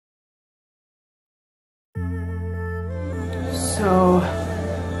so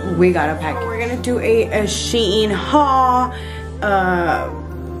we gotta pack it. We're gonna do a Shein haul.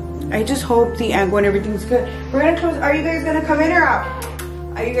 I just hope the angle and everything's good. We're gonna close. Are you guys gonna come in or out?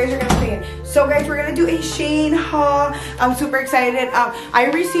 You guys are gonna stay in. So guys, we're gonna do a Shein haul. I'm super excited. I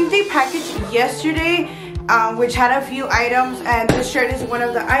received a package yesterday, which had a few items, and this shirt is one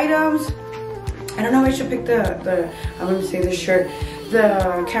of the items. I don't know if I should pick I'm gonna say the shirt,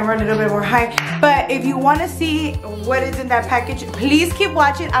 the camera a little bit more high. But if you wanna see what is in that package, please keep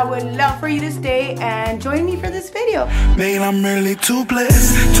watching. I would love for you to stay and join me for this video. Man, I'm really too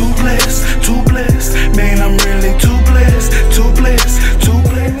blessed, too blessed, too blessed. Man, I'm really too blessed, too blessed, too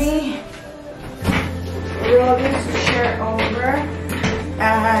blessed. Let me roll this shirt over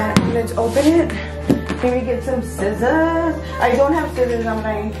and let's open it. Let me get some scissors. I don't have scissors, I'm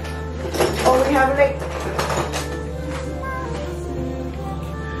like, oh, we have like,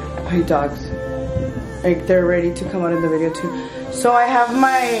 my dogs, like they're ready to come out in the video too. So I have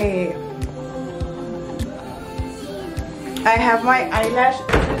my eyelash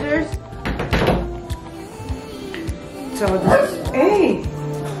scissors. So this, hey,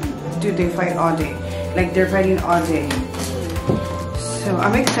 dude, they fight all day. Like they're fighting all day. So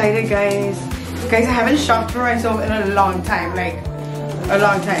I'm excited, guys. Guys, I haven't shopped for myself in a long time, like a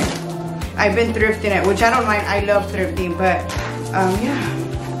long time. I've been thrifting it, which I don't mind. I love thrifting, but yeah.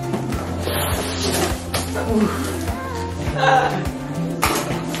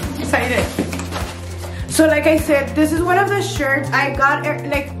 Excited. So like I said, this is one of the shirts I got.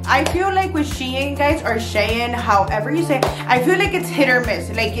 Like I feel like with Shein, guys, or Shein, however you say it, I feel like it's hit or miss.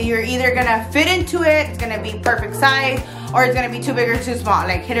 Like you're either gonna fit into it, it's gonna be perfect size, or it's gonna be too big or too small,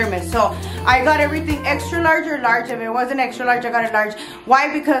 like hit or miss. So I got everything extra large or large. If it wasn't extra large, I got it large. Why?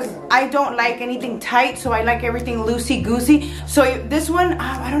 Because I don't like anything tight, so I like everything loosey-goosey. So this one,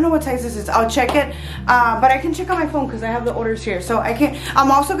 I don't know what size this is. I'll check it, but I can check on my phone because I have the orders here. So I can.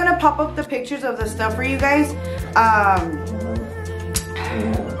 I'm also gonna pop up the pictures of the stuff for you guys.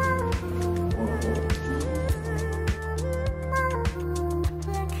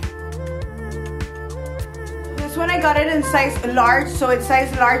 This one I got it in size large, so it's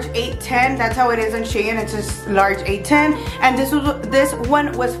size large 8-10. That's how it is in Shein. It's just large 8-10, and this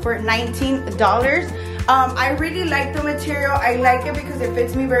one was for $19. I really like the material. I like it because it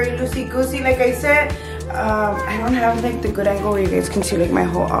fits me very loosey-goosey. Like I said, I don't have like the good angle where you guys can see like my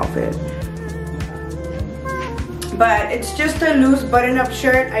whole outfit. But it's just a loose button-up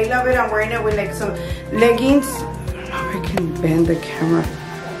shirt. I love it. I'm wearing it with like some leggings. I don't know if I can bend the camera.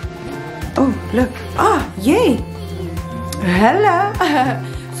 Oh, look. Ah, yay. Hello.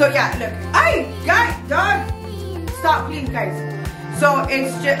 So yeah, look. Ay, guys, dog. Stop, please, guys. So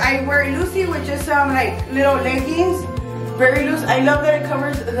it's just, I wear it loosey with just some like little leggings. Very loose. I love that it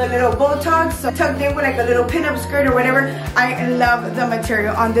covers the little Botox, so tucked in with like a little pin-up skirt or whatever. I love the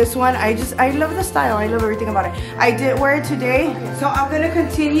material on this one. I love the style. I love everything about it. I did wear it today, so I'm gonna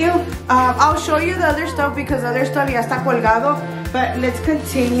continue. I'll show you the other stuff because the other stuff ya está colgado, but let's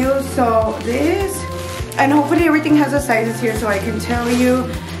continue. So this, and hopefully everything has the sizes here so I can tell you.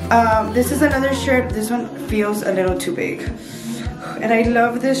 This is another shirt. This one feels a little too big, and I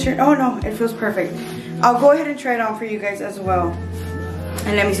love this shirt. Oh no, it feels perfect. I'll go ahead and try it on for you guys as well.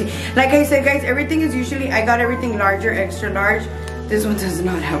 And let me see. Like I said, guys, everything is usually, I got everything larger, extra large. This one does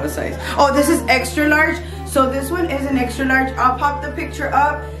not have a size. Oh, this is extra large. So this one is an extra large. I'll pop the picture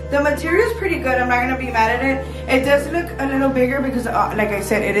up. The material is pretty good. I'm not gonna be mad at it. It does look a little bigger because like I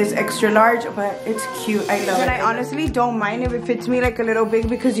said, it is extra large, but it's cute. I love it. And I honestly don't mind if it fits me like a little big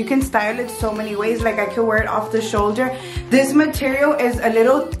because you can style it so many ways. Like I could wear it off the shoulder. This material is a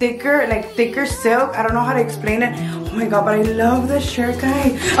little thicker, like thicker silk. I don't know how to explain it. Oh my god, but I love the shirt,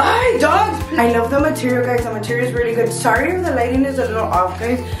 guys. Ay, dogs! I love the material, guys. The material is really good. Sorry if the lighting is a little off,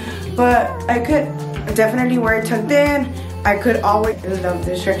 guys, but I could definitely wear it tucked in. I could always love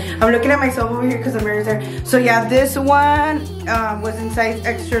this shirt. I'm looking at myself over here because the mirror's there. So yeah, this one was in size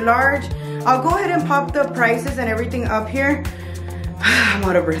extra large. I'll go ahead and pop the prices and everything up here. I'm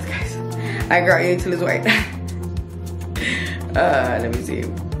out of breath, guys. I got you to lose weight. Let me see.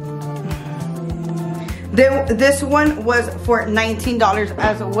 This one was for $19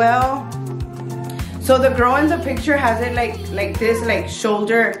 as well. So the girl in the picture has it like this, like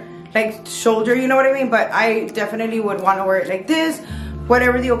shoulder, you know what I mean? But I definitely would want to wear it like this.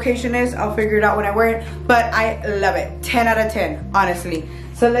 Whatever the occasion is, I'll figure it out when I wear it. But I love it. 10 out of 10, honestly.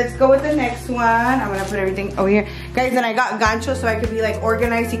 So let's go with the next one. I'm gonna put everything over here. Guys, and I got ganchos so I could be like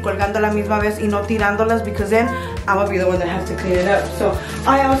organized y colgando la misma vez y no tirándolas because then I'm gonna be the one that has to clean it up. So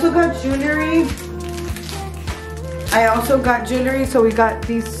I also got jewelry. So we got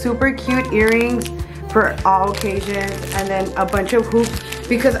these super cute earrings. for all occasions. And then a bunch of hoops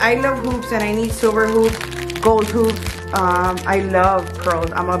because I love hoops and I need silver hoops, gold hoops. I love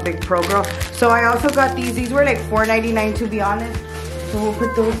pearls. I'm a big pearl girl. So I also got these. These were like $4.99 to be honest. So we'll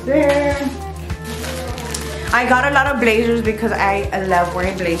put those there. I got a lot of blazers because I love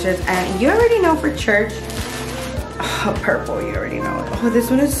wearing blazers. And you already know for church. Oh, purple, you already know. Oh, this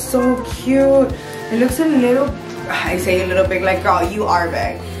one is so cute. It looks a little, I say a little big, like girl, you are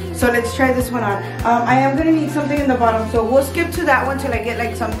big. So let's try this one on. I am gonna need something in the bottom. So we'll skip to that one till I get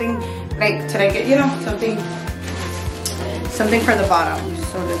like something, like till I get, you know, something for the bottom.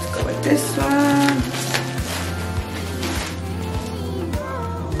 So let's go with this one.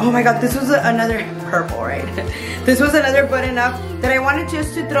 Oh my God, this was another purple, right? This was another button up that I wanted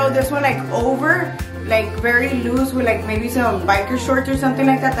just to throw this one like over, like very loose with like maybe some biker shorts or something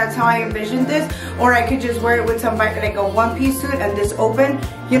like that. That's how I envisioned this. Or I could just wear it with some like a one-piece suit and this open,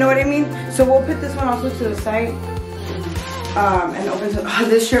 you know what I mean? So we'll put this one also to the side and open. Oh,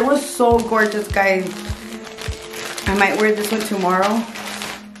 this shirt was so gorgeous, guys. I might wear this one tomorrow.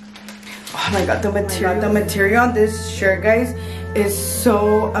 Oh my God, the material on this shirt, guys, is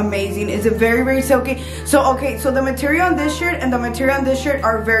so amazing. It's a very, very silky. So okay, so the material on this shirt and the material on this shirt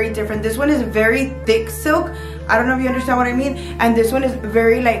are very different. This one is very thick silk. I don't know if you understand what I mean. And this one is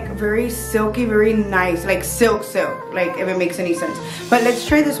very like very silky, very nice, like silk, like if it makes any sense. But let's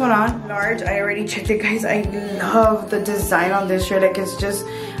try this one on. Large. I already checked it, guys. I love the design on this shirt. Like it's just,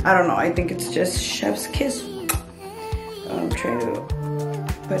 I don't know, I think it's just chef's kiss. I'm trying to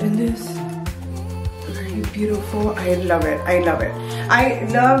button this. Very beautiful. I love it. I love it. I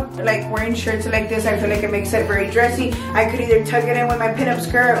love like wearing shirts like this. I feel like it makes it very dressy. I could either tuck it in with my pinup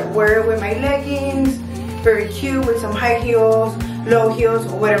skirt, wear it with my leggings. Very cute with some high heels, low heels,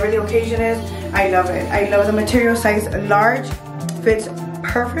 whatever the occasion is. I love it. I love the material. Size large. Fits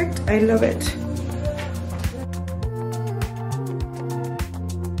perfect. I love it.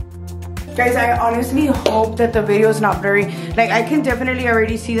 Guys, I honestly hope that the video is not blurry. Like, I can definitely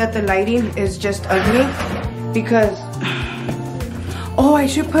already see that the lighting is just ugly because... Oh, I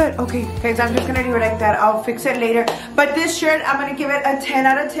should put... Okay, guys, I'm just gonna leave it like that. I'll fix it later. But this shirt, I'm gonna give it a 10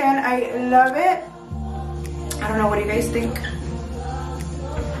 out of 10. I love it. I don't know, what do you guys think?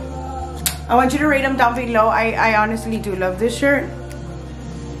 I want you to rate them down below. I honestly do love this shirt.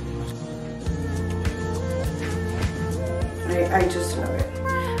 I just love it.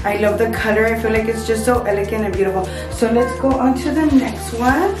 I love the color. I feel like it's just so elegant and beautiful. So let's go on to the next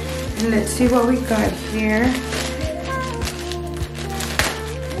one. And let's see what we got here.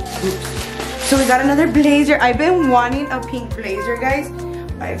 Oops. So we got another blazer. I've been wanting a pink blazer, guys.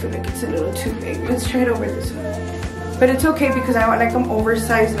 I feel like it's a little too big. Let's try it over this one. But it's okay because I want like them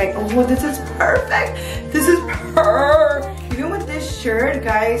oversized. Like, oh, this is perfect. This is perfect. Even with this shirt,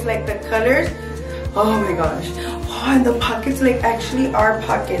 guys, like the colors. Oh my gosh. Oh, and the pockets like actually are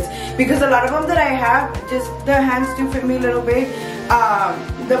pockets. Because a lot of them that I have, just the hands do fit me a little big.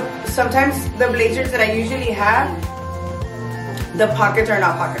 Sometimes the blazers that I usually have, the pockets are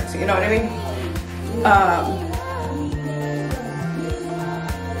not pockets. You know what I mean?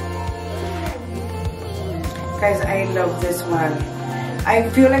 Guys, I love this one. I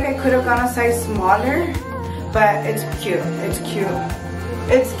feel like I could have gone a size smaller, but it's cute. It's cute.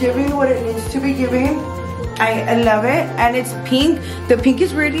 It's giving what it needs to be giving. I love it. And it's pink. The pink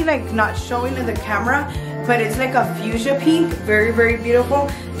is really like not showing in the camera, but it's like a fuchsia pink. Very, very beautiful.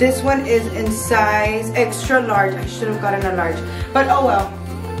 This one is in size extra large. I should have gotten a large, but oh well.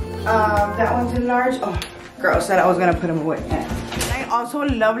 That one's in large. Oh, girl said I was gonna put them away. I also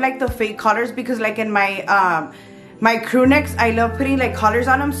love like the fake collars because like in my my crew necks, I love putting like collars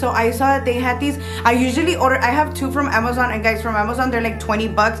on them. So I saw that they had these. I usually order, I have two from Amazon, and guys, from Amazon they're like 20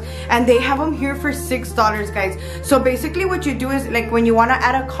 bucks, and they have them here for $6, guys. So basically what you do is like when you want to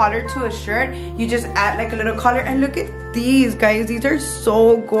add a collar to a shirt, you just add like a little collar. And look at these, guys, these are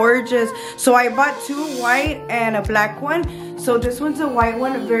so gorgeous. So I bought two white and a black one. So this one's a white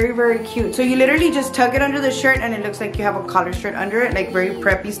one, very, very cute. So you literally just tuck it under the shirt and it looks like you have a collar shirt under it, like very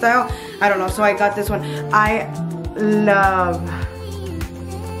preppy style. I don't know, so I got this one. I love,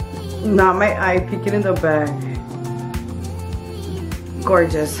 not my eye peeking in the back.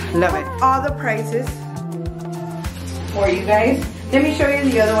 Gorgeous, love it. All the prices for you guys. Let me show you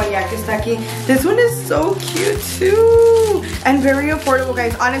the other one, ya que está aquí. This one is so cute too. And very affordable,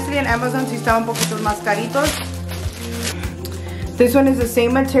 guys. Honestly, on Amazon sí estaban un poquito más caritos. This one is the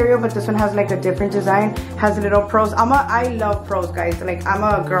same material, but this one has like a different design. Has little pearls. I love pearls, guys. Like, I'm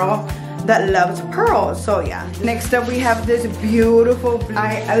a girl that loves pearls. So yeah. Next up we have this beautiful blue.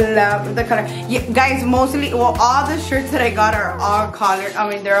 I love the color. Yeah, guys, mostly, well, all the shirts that I got are all collared. I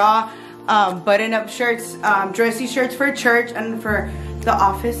mean, they're all button-up shirts, dressy shirts for church and for the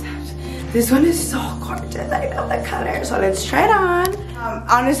office. This one is so gorgeous. I love the color. So let's try it on.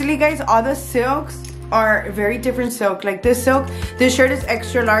 Honestly, guys, all the silks are very different silk. Like this silk, this shirt is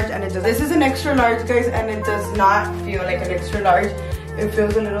extra large, and this is an extra large, guys, and it does not feel like an extra large. It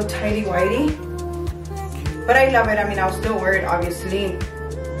feels a little tighty whitey, but I love it. I mean, I'll still wear it, obviously.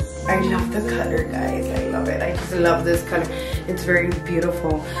 I love the color, guys. I love it. I just love this color. It's very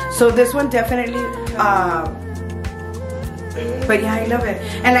beautiful. So this one definitely, but yeah, I love it.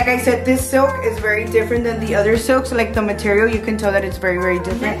 And like I said, this silk is very different than the other silks. Like the material, you can tell that it's very, very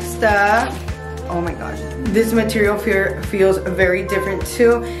different. Next up, oh my gosh, this material feels very different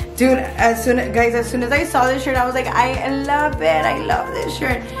too, dude. As soon as I saw this shirt, I was like, I love it. I love this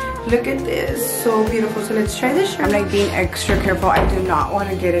shirt. Look at this, so beautiful. So let's try this shirt. I'm like being extra careful. I do not want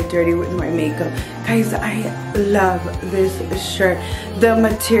to get it dirty with my makeup, guys. I love this shirt. The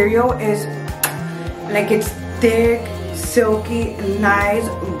material is like, it's thick, silky, nice,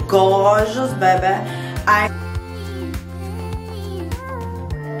 gorgeous, baby. I'm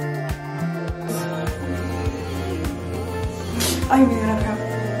gonna cry.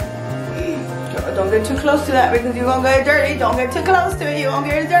 Don't get too close to that because you're gonna get dirty. Don't get too close to it, you're gonna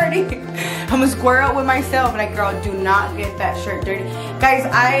get dirty. I'm gonna square up with myself. Like, girl, do not get that shirt dirty. Guys,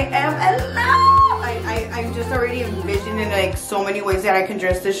 I am in love. I'm just already envisioning like so many ways that I can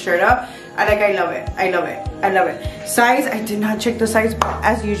dress this shirt up. I love it. I love it. I love it. Size, I did not check the size, but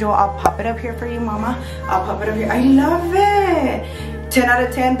as usual, I'll pop it up here for you, mama. I'll pop it up here. I love it. 10 out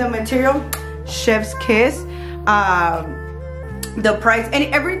of 10. The material, chef's kiss. The price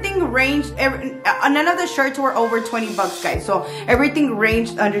and everything ranged, none of the shirts were over 20 bucks, guys. So everything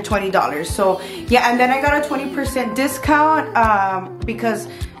ranged under $20. So yeah, and then I got a 20% discount because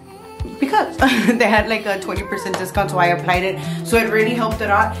they had like a 20% discount, so I applied it. So it really helped it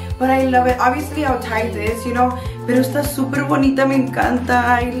out. But I love it. Obviously, I'll tie this, you know. Pero está súper bonita, me encanta.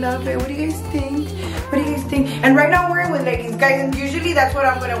 I love it. What do you guys think? What do you guys think? And right now I'm wearing with leggings, guys. And usually that's what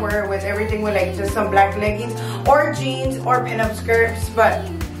I'm gonna wear with everything, with like just some black leggings or jeans or pinup skirts. But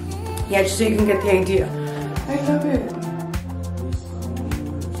yeah, just so you can get the idea. I love it.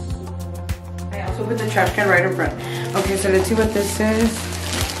 I also put the trash can right in front. Okay, so let's see what this is.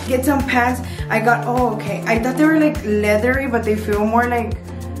 Get some pants. I got, oh, okay. I thought they were like leathery, but they feel more like,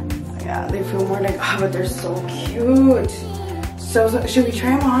 yeah, they feel more like, oh, but they're so cute. So should we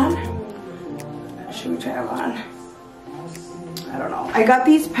try them on? Should we try them on? I don't know. I got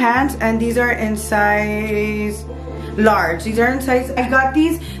these pants, and these are in size large. These are in size, I got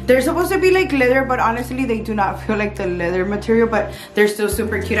these. They're supposed to be like leather, but honestly they do not feel like the leather material, but they're still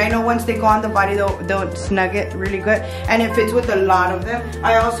super cute. I know once they go on the body, they'll snug it really good, and it fits with a lot of them.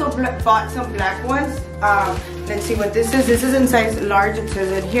 I also bought some black ones. Let's see what this is. This is in size large. It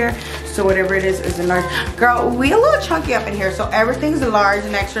says it here, so whatever it is in large. Girl, we a little chunky up in here, so everything's large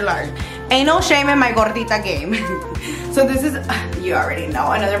and extra large. Ain't no shame in my gordita game. So this is, you already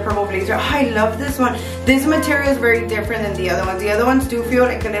know, another purple blazer. Oh, I love this one. This material is very different than the other ones. The other ones do feel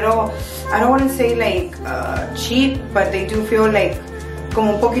like a little, I don't want to say like cheap, but they do feel like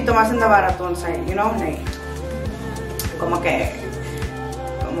como un poquito más en the baratón side, you know, like como que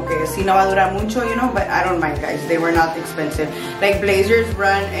si no va a durar mucho, you know. But I don't mind, guys. They were not expensive. Like blazers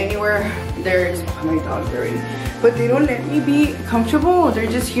run anywhere. They're, oh my dog, already. But they don't let me be comfortable. They're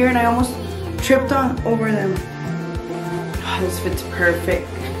just here, and I almost tripped on over them. Oh, this fits perfect.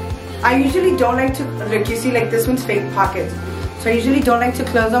 I usually don't like to, like you see, like this one's fake pockets. So I usually don't like to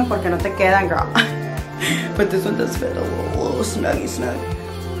close them porque no te quedan, girl. But this one does fit a little snuggy snug.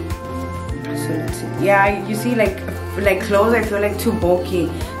 So let's see. Yeah, you see, like clothes, I feel like too bulky.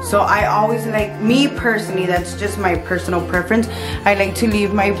 So I always like, me personally, that's just my personal preference, I like to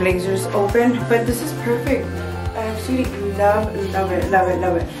leave my blazers open. But this is perfect. I absolutely love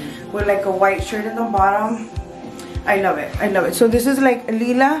it. With like a white shirt in the bottom. I love it. So this is like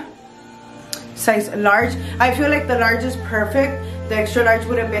Lila, size large. I feel like the large is perfect. The extra large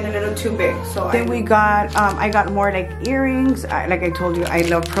would have been a little too big. So then we got, I got more like earrings. Like I told you, I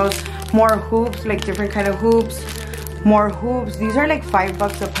love pros. More hoops, like different kind of hoops. More hoops. These are like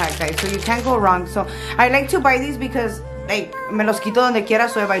 $5 a pack, guys. So you can't go wrong. So I like to buy these because like, me los quito donde quiera,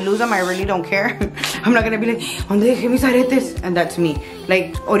 so if I lose them, I really don't care. I'm not gonna be like, ¿dónde dejé mis aretes? And that's me.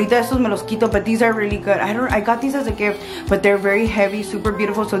 Like, ahorita estos me los quito, but these are really good. I got these as a gift, but they're very heavy, super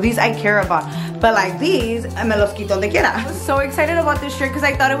beautiful, so these I care about. But like these, me los quito donde quiera. I was so excited about this shirt because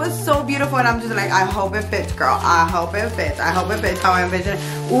I thought it was so beautiful, and I'm just like, I hope it fits, girl. I hope it fits. I hope it fits how I envision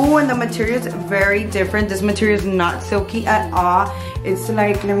it. Ooh, and the material is very different. This material is not silky at all. It's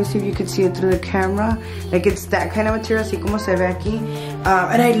like, let me see if you can see it through the camera. Like it's that kind of material, así como se ve aquí.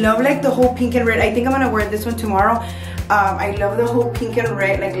 And I love like the whole pink and red. I think I'm gonna wear this one tomorrow. I love the whole pink and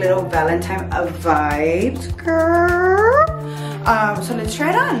red, like little Valentine vibes, girl. So let's try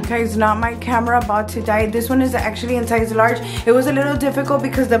it on. Guys, not my camera about to die. This one is actually in size large. It was a little difficult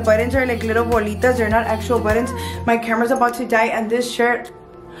because the buttons are like little bolitas. They're not actual buttons. My camera's about to die, and this shirt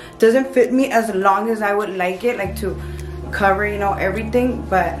doesn't fit me as long as I would like it, like to cover, you know, everything.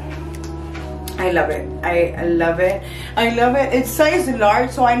 But I love it. I love it. I love it. It's size large,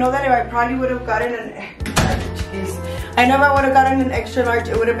 so I know that if I probably would have gotten I know if I would have gotten an extra large,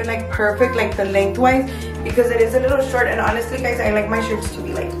 it would have been like perfect, like the lengthwise, because it is a little short. And honestly, guys, I like my shirts to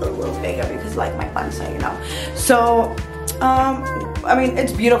be like a little bigger because like my panza, you know. So I mean,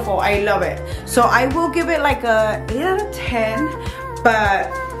 it's beautiful. I love it. So I will give it like a 8 out of 10, but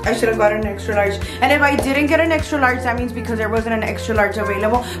I should have gotten an extra large. And if I didn't get an extra large, that means because there wasn't an extra large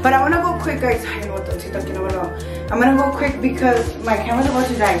available. But I want to go quick, guys. I'm gonna go quick because my camera's about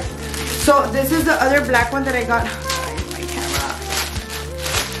to die. So this is the other black one that I got. My camera.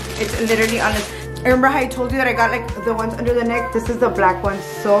 It's literally on this. Remember how I told you that I got like the ones under the neck? This is the black one.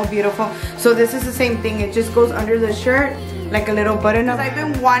 So beautiful. So this is the same thing. It just goes under the shirt like a little button up. I've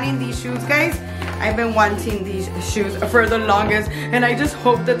been wanting these shoes, guys. I've been wanting these shoes for the longest, and I just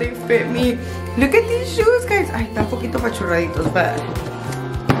hope that they fit me. Look at these shoes, guys. Ay, están poquito pachurraditos, but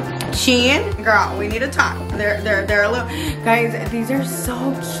Shein, girl, we need to talk. They're a little, guys, these are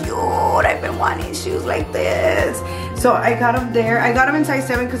so cute. I've been wanting shoes like this. So I got them there. I got them in size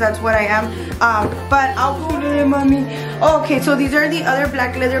 7 because that's what I am. But I'll put it in, mommy. Oh, okay, so these are the other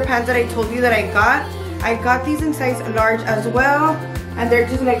black leather pants that I told you that I got. I got these in size large as well. And they're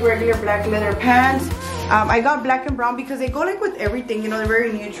just like regular black leather pants. I got black and brown because they go like with everything, you know, they're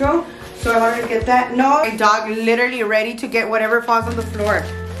very neutral. So I wanted to get that. No, my dog literally ready to get whatever falls on the floor.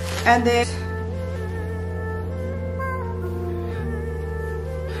 And then,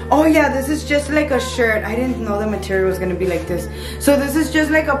 oh yeah, this is just like a shirt. I didn't know the material was gonna be like this. So this is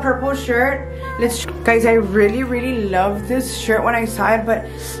just like a purple shirt. Guys, I really love this shirt when I saw it, but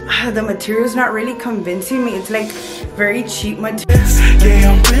the material's not really convincing me. It's like very cheap material.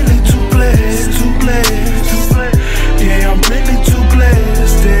 Yeah, I'm really too blessed, too blessed, too blessed. Yeah, I'm really too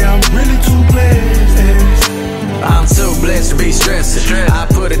blessed. Yeah, I'm really too blessed.